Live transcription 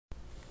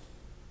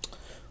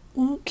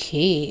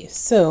Okay,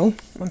 so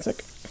one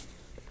second.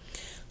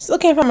 Still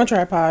can't find my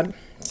tripod,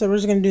 so we're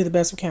just gonna do the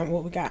best we can with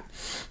what we got.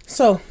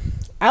 So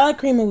I like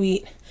cream of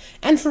wheat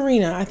and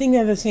farina. I think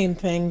they're the same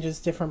thing,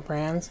 just different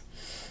brands.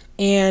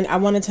 And I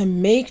wanted to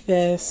make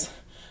this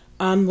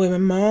the way my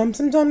mom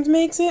sometimes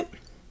makes it.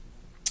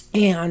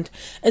 And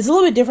it's a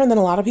little bit different than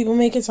a lot of people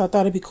make it, so I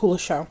thought it'd be cool to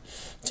show.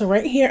 So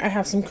right here I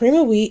have some cream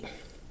of wheat,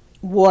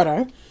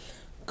 water,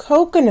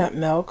 coconut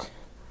milk.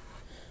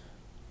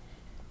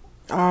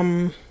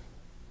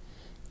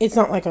 It's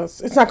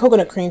not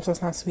coconut cream, so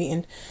it's not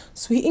sweetened.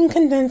 Sweetened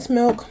condensed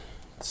milk,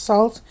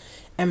 salt,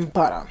 and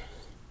butter.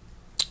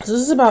 So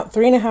this is about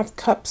 3.5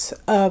 cups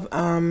of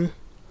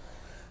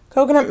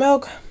coconut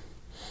milk.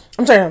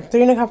 I'm sorry, about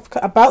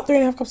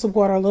 3.5 cups of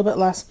water, a little bit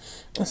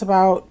less. It's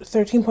about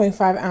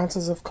 13.5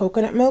 ounces of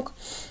coconut milk.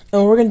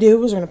 And what we're gonna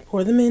do is we're gonna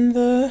pour them in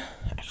the.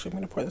 Actually, I'm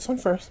gonna pour this one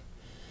first.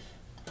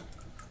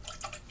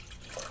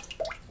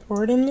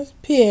 Pour it in this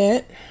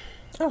pit.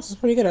 Oh, this is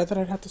pretty good. I thought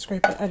I'd have to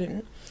scrape it. I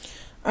didn't.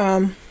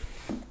 And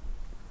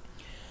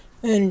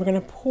we're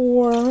gonna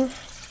pour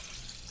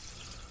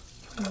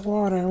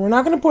water. We're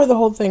not gonna pour the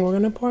whole thing. We're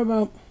gonna pour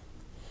about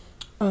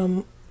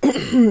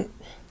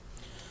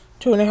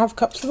 2.5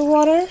 cups of the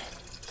water.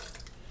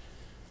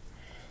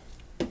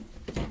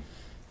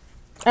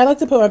 I like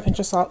to put my pinch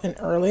of salt in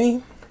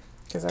early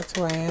because that's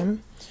who I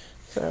am.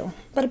 So,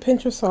 about a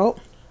pinch of salt.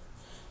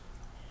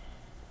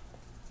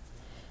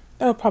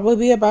 That'll probably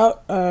be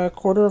about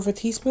 1/4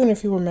 teaspoon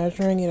if you were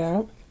measuring it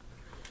out.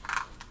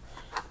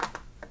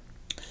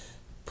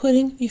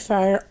 Putting the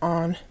fire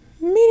on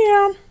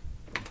medium.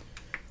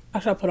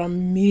 Actually, I'll put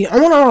on medium. I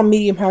want it on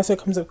medium high so it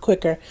comes up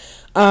quicker.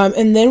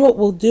 And then what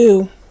we'll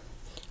do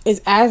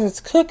is as it's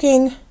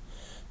cooking,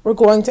 we're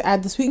going to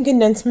add the sweetened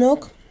condensed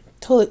milk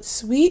till it's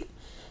sweet.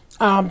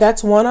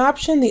 That's one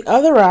option. The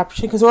other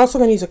option, because we're also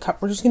going to use a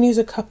cup. We're just going to use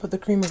a cup of the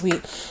cream of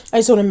wheat. I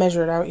just don't want to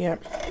measure it out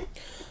yet.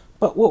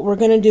 But what we're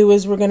going to do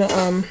is we're going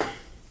to,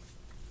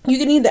 you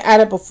can either add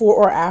it before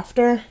or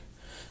after.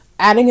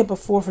 Adding it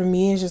before for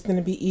me is just going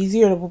to be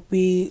easier. It will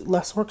be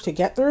less work to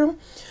get through.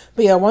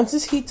 But yeah, once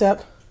this heats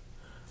up,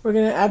 we're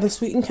going to add the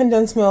sweetened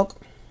condensed milk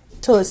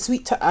till it's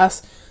sweet to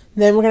us.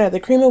 Then we're going to add the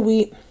cream of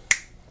wheat,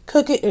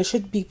 cook it. It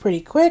should be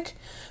pretty quick.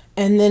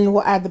 And then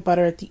we'll add the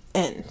butter at the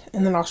end.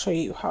 And then I'll show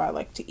you how I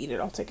like to eat it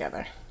all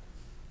together.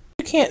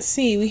 You can't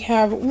see, we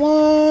have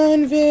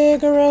one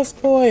vigorous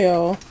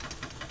boil.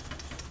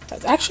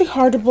 That's actually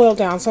hard to boil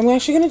down. So I'm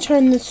actually going to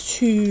turn this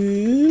to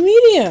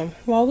medium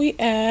while we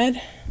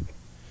add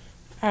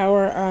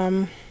our,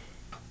 1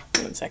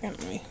 second,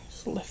 let me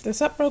just lift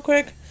this up real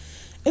quick.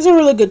 It's a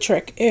really good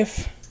trick.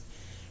 If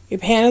your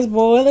pan is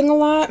boiling a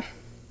lot,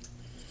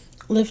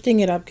 lifting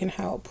it up can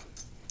help.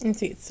 You can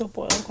see it's still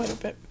boiling quite a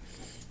bit.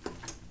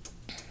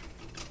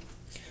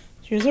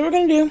 Here's what we're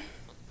going to do.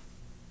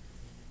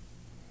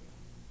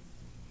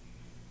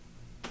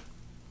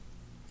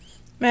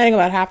 I'm adding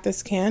about half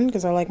this can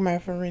because I like my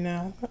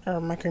farina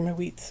or my cream of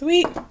wheat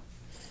sweet.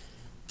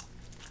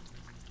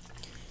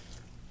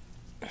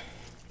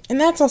 And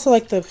that's also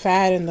like the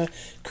fat and the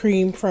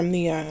cream from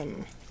the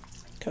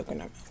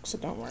coconut milk, so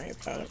don't worry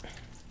about it.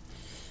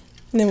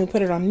 And then we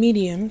put it on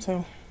medium,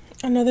 so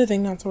another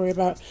thing not to worry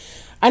about.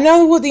 I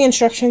know what the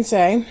instructions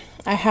say.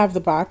 I have the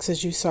box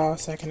as you saw a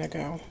second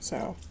ago,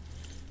 so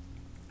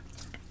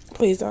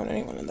please don't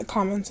anyone in the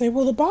comments say,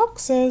 well, the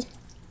box says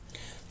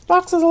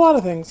a lot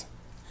of things.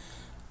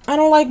 I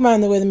don't like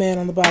mine the way the man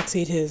on the box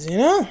ate his, you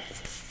know?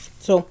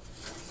 So,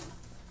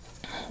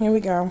 here we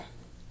go.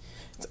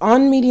 It's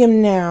on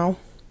medium now.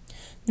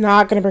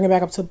 Not going to bring it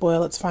back up to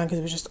boil. It's fine because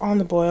it was just on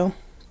the boil.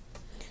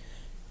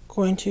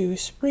 Going to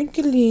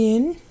sprinkle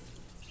in.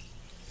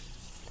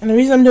 And the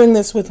reason I'm doing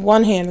this with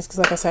one hand is because,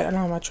 like I said, I don't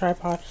have my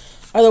tripod.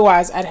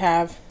 Otherwise, I'd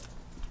have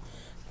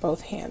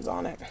both hands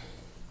on it.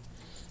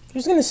 I'm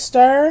just going to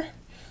stir.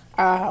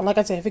 Like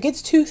I said, if it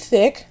gets too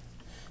thick,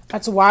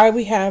 that's why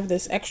we have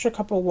this extra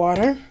cup of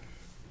water.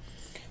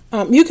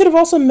 You could have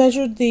also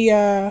measured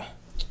the,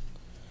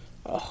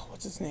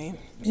 what's his name?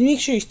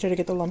 Make sure you stir to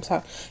get the lumps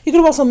out. You could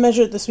have also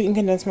measured the sweetened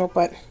condensed milk,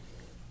 but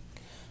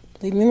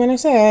believe me when I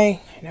say,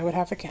 I know what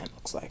half a can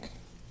looks like.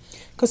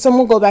 Because some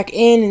will go back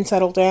in and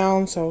settle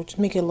down, so just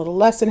make it a little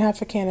less than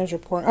half a can as you're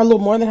pouring, or a little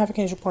more than half a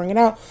can as you're pouring it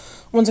out.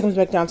 Once it comes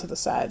back down to the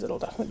sides, it'll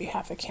definitely be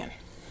half a can.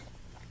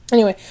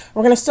 Anyway,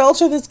 we're going to stir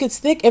till this gets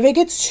thick. If it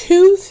gets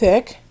too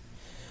thick,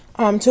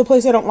 to a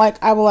place I don't like,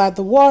 I will add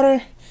the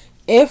water.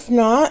 If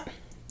not,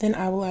 then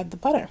I will add the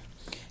butter.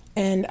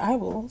 And I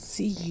will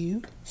see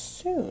you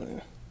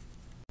soon.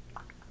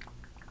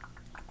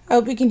 I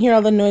hope you can hear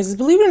all the noises.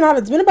 Believe it or not,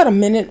 it's been about a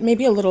minute,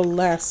 maybe a little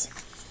less.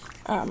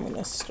 I'm going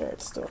to stir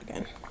it still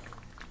again.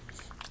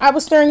 I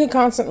was stirring it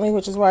constantly,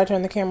 which is why I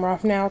turned the camera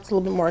off now. It's a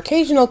little bit more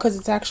occasional because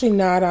it's actually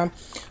not,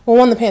 well,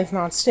 one, the pan's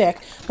non-stick,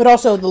 but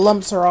also the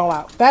lumps are all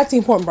out. That's the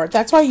important part.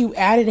 That's why you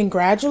add it in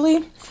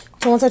gradually.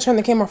 So once I turned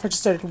the camera off, I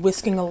just started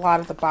whisking a lot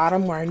at the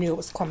bottom where I knew it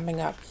was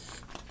clumping up.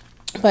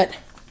 But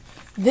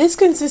this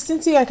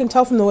consistency, I can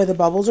tell from the way the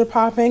bubbles are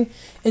popping,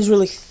 is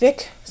really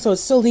thick. So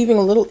it's still leaving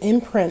a little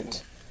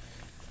imprint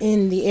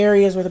in the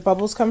areas where the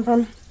bubbles come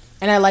from.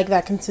 and I like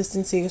that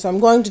consistency. So I'm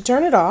going to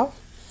turn it off.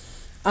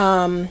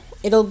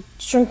 It'll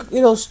shrink,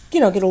 it'll,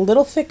 you know, get a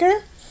little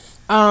thicker.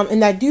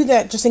 And I do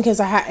that just in case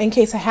I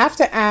have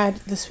to add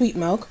the sweet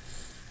milk,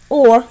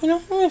 or, you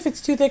know, if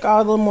it's too thick, I'll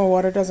add a little more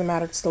water. Doesn't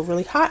matter. It's still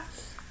really hot.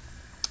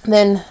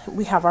 Then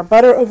we have our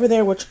butter over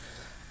there, which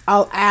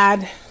I'll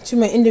add to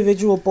my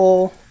individual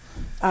bowl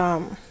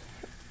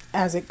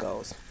as it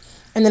goes.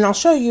 And then I'll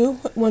show you,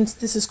 once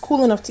this is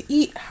cool enough to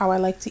eat, how I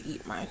like to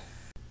eat mine.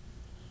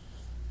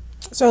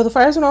 So the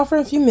fire's been off for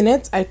a few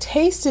minutes. I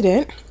tasted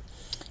it.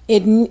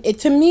 It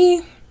to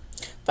me,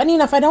 funny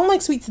enough, I don't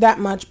like sweets that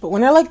much, but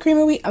when I like cream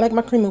of wheat, I like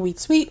my cream of wheat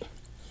sweet.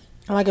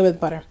 I like it with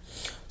butter.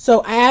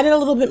 So I added a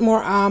little bit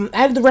more,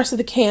 added the rest of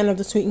the can of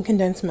the sweetened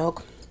condensed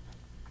milk.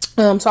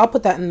 So I'll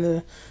put that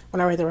in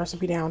when I write the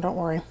recipe down, don't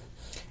worry.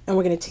 And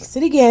we're going to taste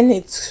it again.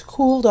 It's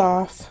cooled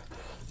off.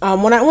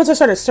 Once I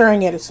started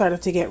stirring it, it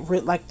started to get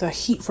like the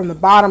heat from the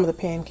bottom of the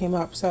pan came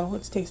up. So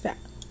let's taste that.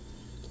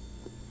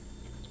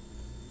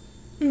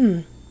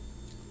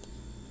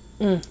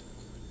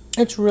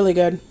 It's really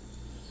good.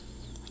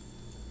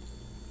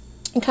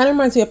 It kind of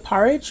reminds me of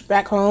porridge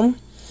back home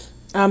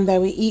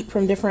that we eat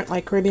from different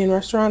like Caribbean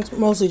restaurants,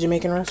 mostly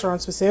Jamaican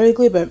restaurants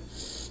specifically. But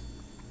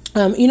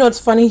you know, it's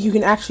funny, you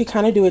can actually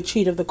kind of do a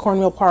cheat of the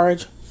cornmeal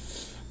porridge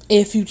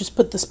if you just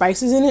put the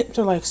spices in it.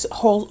 So like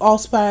whole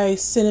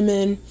allspice,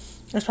 cinnamon.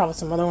 There's probably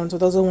some other ones, but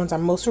those are the ones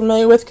I'm most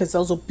familiar with because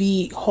those will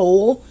be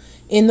whole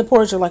in the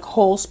porridge. They're like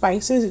whole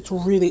spices. It's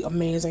really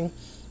amazing.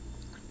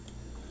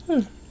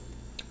 I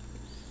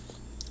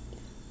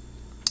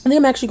think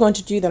I'm actually going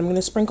to do that. I'm going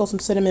to sprinkle some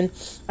cinnamon.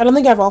 I don't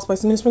think I have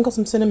allspice. I'm going to sprinkle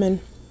some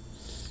cinnamon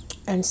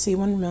and see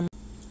one minute.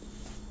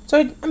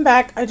 So I'm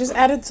back. I just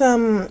added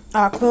some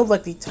clove,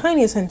 like the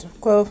tiniest hint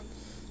of clove,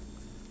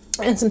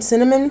 and some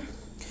cinnamon.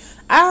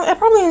 I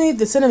probably need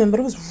the cinnamon, but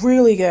it was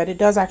really good. It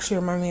does actually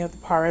remind me of the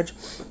porridge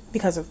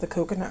because of the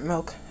coconut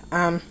milk.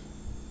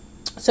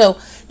 So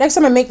next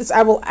time I make this,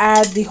 I will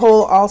add the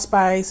whole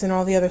allspice and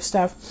all the other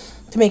stuff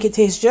to make it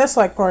taste just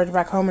like porridge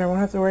back home, and I won't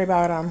have to worry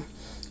about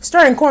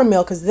stirring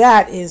cornmeal because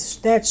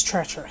that's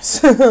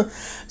treacherous.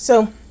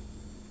 So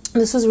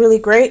this was really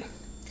great.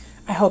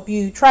 I hope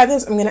you try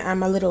this. I'm going to add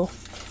my little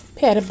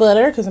pat of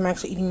butter because I'm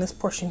actually eating this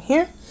portion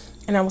here,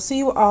 and I will see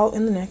you all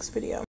in the next video.